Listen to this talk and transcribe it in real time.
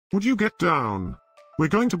Would you get down? We're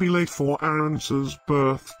going to be late for Arance''s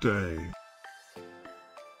birthday.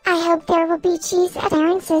 I hope there will be cheese at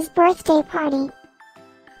Arance''s birthday party.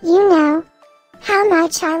 You know how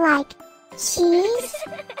much I like cheese.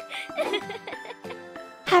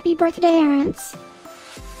 Happy birthday, Arance.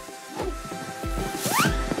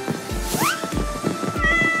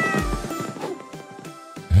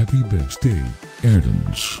 Happy birthday,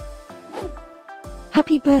 Arance.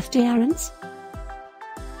 Happy birthday, Arance.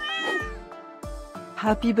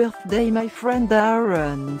 Happy birthday, my friend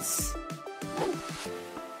Arance.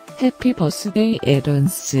 Happy birthday,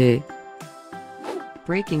 Arance'ı.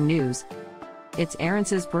 Breaking news. It's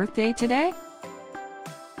Arance's birthday today?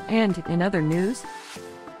 And in other news,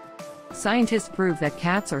 scientists prove that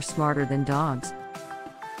cats are smarter than dogs.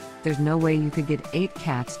 There's no way you could get 8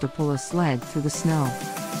 cats to pull a sled through the snow.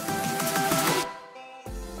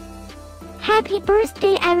 Happy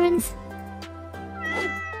birthday, Arance.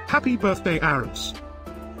 Happy birthday, Arance.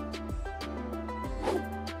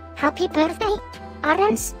 Happy birthday,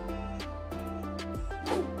 Arance.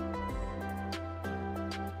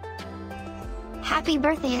 Happy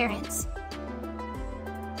birthday, Arance.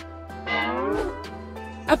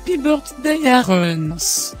 Happy birthday,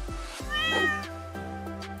 Arance.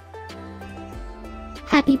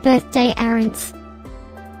 Happy birthday, Arance.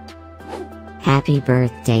 Happy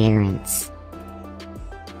birthday, Arance.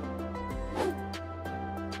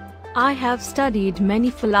 I have studied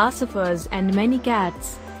many philosophers and many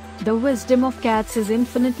cats. The wisdom of cats is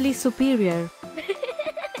infinitely superior.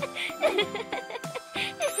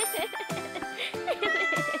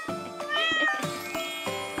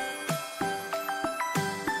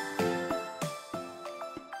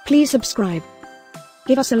 Please subscribe,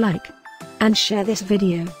 give us a like, and share this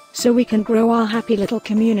video, so we can grow our happy little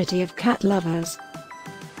community of cat lovers.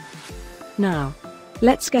 Now,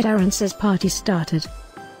 let's get Arance's party started.